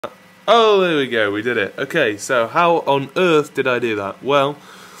Oh, there we go, we did it. Okay, so how on earth did I do that? Well,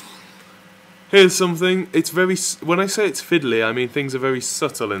 here's something. It's very, when I say it's fiddly, I mean things are very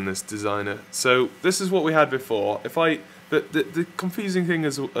subtle in this designer. So this is what we had before. The confusing thing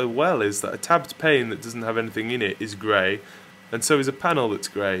as well is that a tabbed pane that doesn't have anything in it is grey, and so is a panel that's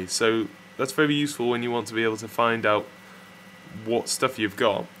grey. So that's very useful when you want to be able to find out what stuff you've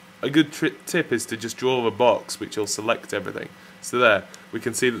got. A good tip is to just draw a box which will select everything. So there, we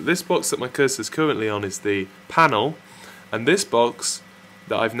can see that this box that my cursor is currently on is the panel, and this box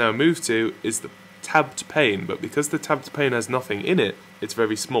that I've now moved to is the tabbed pane, but because the tabbed pane has nothing in it, it's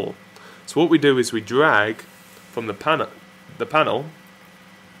very small. So what we do is we drag from the panel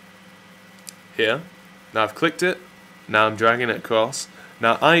here. Now I've clicked it, now I'm dragging it across.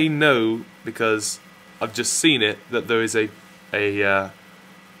 Now I know, because I've just seen it, that there is a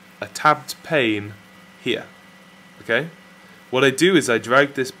tabbed pane here. Okay? What I do is I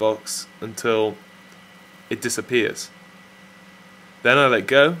drag this box until it disappears. Then I let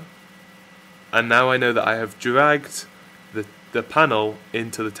go, and now I know that I have dragged the panel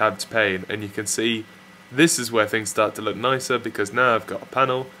into the tabbed pane, and you can see this is where things start to look nicer, because now I've got a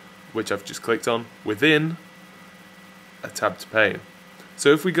panel which I've just clicked on within a tabbed pane.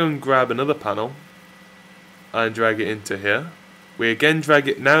 So if we go and grab another panel and drag it into here, we again drag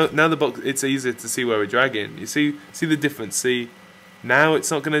it. Now the box, it's easier to see where we're dragging. You see the difference. See, now it's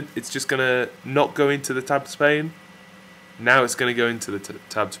just gonna not go into the tabbed pane. Now it's gonna go into the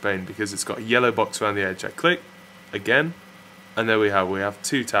tabbed pane because it's got a yellow box around the edge. I click again, and there we have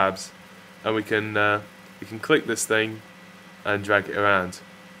two tabs, and we can click this thing and drag it around.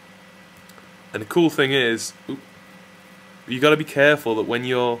 And the cool thing is, you got to be careful that when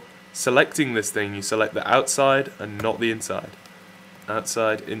you're selecting this thing, you select the outside and not the inside.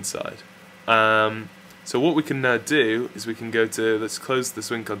 Outside, inside. So what we can now do is we can go to, let's close the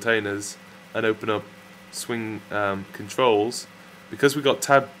swing containers and open up swing controls. Because we've got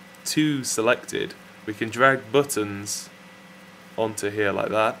tab 2 selected, we can drag buttons onto here like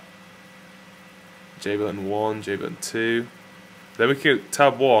that. J button 1, J button 2. Then we can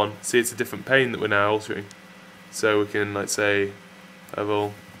tab 1, see it's a different pane that we're now altering. So we can, let's say,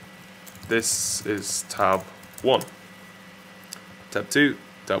 level, this is tab 1. Tab 2,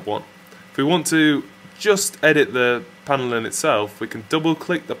 tab 1. If we want to just edit the panel in itself, we can double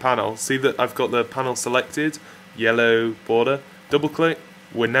click the panel. See that I've got the panel selected, yellow border. Double click,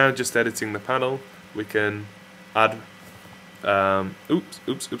 we're now just editing the panel. We can add,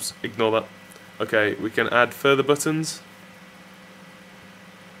 oops, ignore that. Okay, we can add further buttons.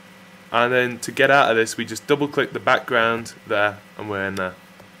 And then to get out of this, we just double click the background there, and we're in there.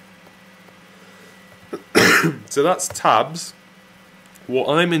 So that's tabs. What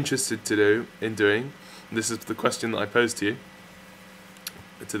I'm interested in doing, this is the question that I posed to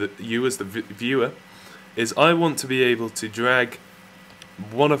you as the viewer, is I want to be able to drag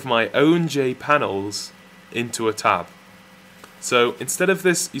one of my own JPanels into a tab. So instead of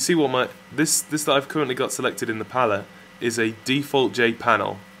this, you see what this that I've currently got selected in the palette is a default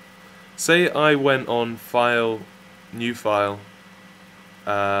JPanel. Say I went on File, New File,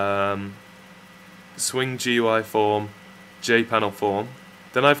 Swing GUI Form, JPanel Form.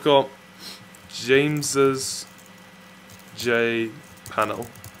 Then I've got James's JPanel.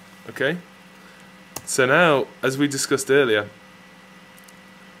 Okay. So now, as we discussed earlier,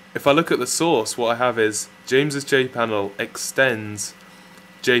 if I look at the source, what I have is James's JPanel extends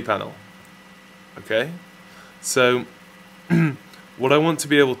JPanel. Okay. So what I want to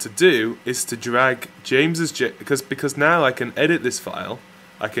be able to do is to drag James's because now I can edit this file.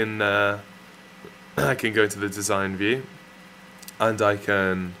 I can go into the design view, and I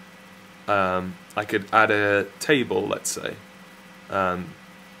could add a table, let's say,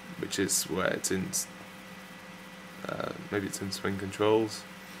 which is where it's in. Maybe it's in swing controls.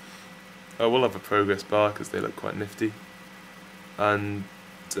 Oh, we'll have a progress bar because they look quite nifty, and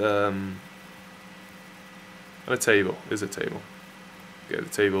a table is a table. Okay, the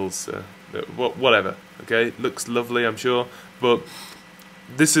tables, whatever. Okay, looks lovely, I'm sure. But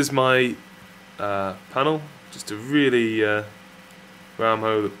this is my panel, just to really ram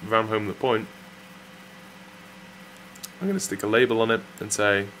home the point. I'm going to stick a label on it and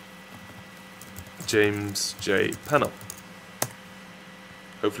say James J Panel.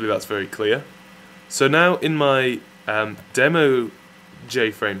 Hopefully that's very clear. So now in my demo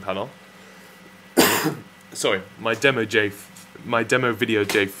JFrame panel, sorry, my demo video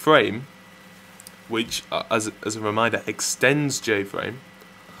JFrame, which as a reminder extends JFrame,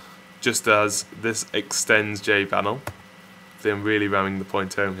 just as this extends JPanel. I'm really ramming the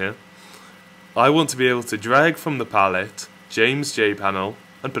point home here. I want to be able to drag from the palette James JPanel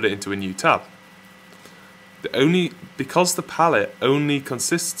and put it into a new tab. Because the palette only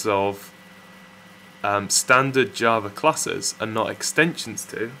consists of standard Java classes and not extensions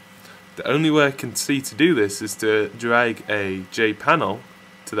to, the only way I can see to do this is to drag a JPanel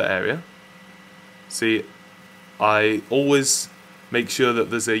to the area. See, I always make sure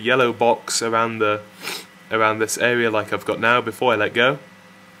that there's a yellow box around this area like I've got now before I let go.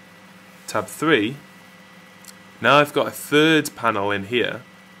 Tab 3. Now I've got a third panel in here,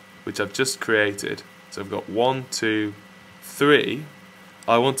 which I've just created. So I've got 1, 2, 3.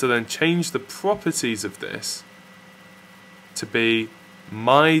 I want to then change the properties of this to be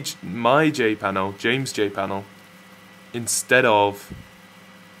my JPanel, James JPanel, instead of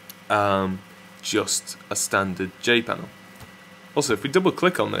just a standard JPanel. Also, if we double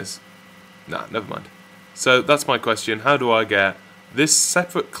click on this, never mind. So that's my question: how do I get this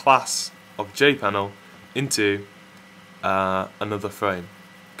separate class of JPanel into another frame?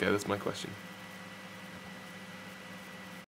 Okay, that's my question.